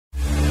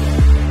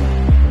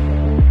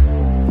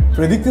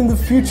Predicting the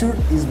future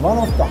is one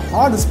of the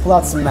hardest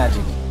plots in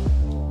magic,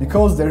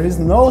 because there is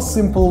no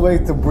simple way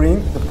to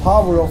bring the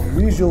power of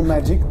visual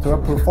magic to a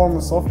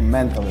performance of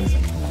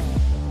mentalism.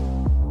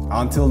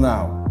 Until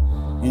now.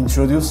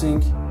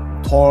 Introducing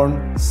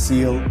Torn,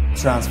 Seal,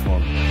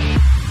 Transform.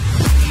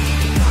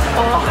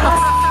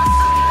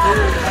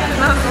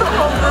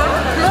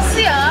 Nasıl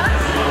ya?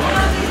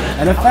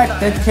 An effect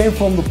that came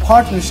from the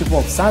partnership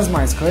of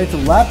SansMinds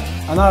Creative Lab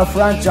and our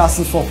friend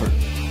Sopher,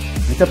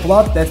 with a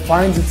plot that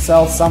finds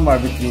itself somewhere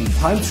between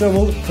time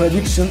travel,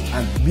 prediction,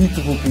 and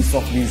beautiful piece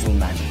of visual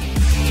magic.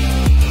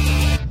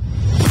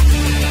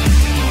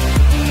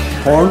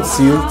 Torn,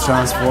 Seal,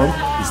 Transform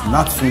is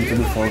not soon to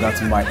be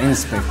forgotten by any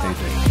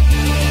spectator.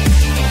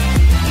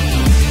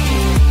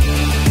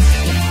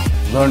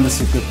 Learn the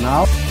secret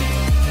now.